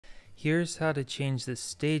Here's how to change the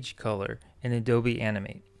stage color in Adobe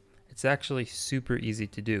Animate. It's actually super easy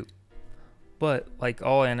to do. But like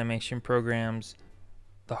all animation programs,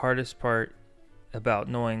 the hardest part about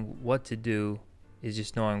knowing what to do is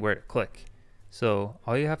just knowing where to click. So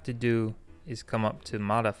all you have to do is come up to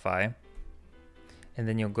Modify, and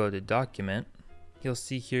then you'll go to Document. You'll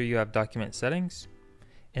see here you have Document Settings,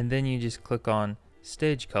 and then you just click on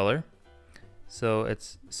Stage Color. So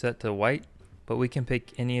it's set to white, but we can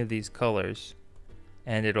pick any of these colors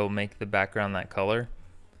and it'll make the background that color.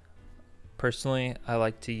 Personally, I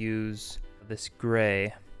like to use this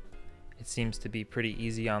gray. It seems to be pretty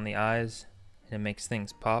easy on the eyes and it makes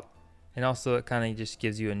things pop. And also it kind of just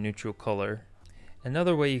gives you a neutral color.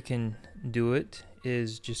 Another way you can do it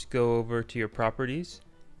is just go over to your properties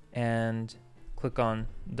and click on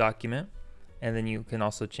Document, and then you can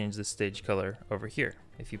also change the stage color over here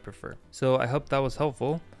if you prefer. So I hope that was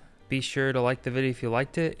helpful. Be sure to like the video if you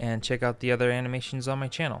liked it and check out the other animations on my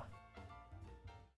channel.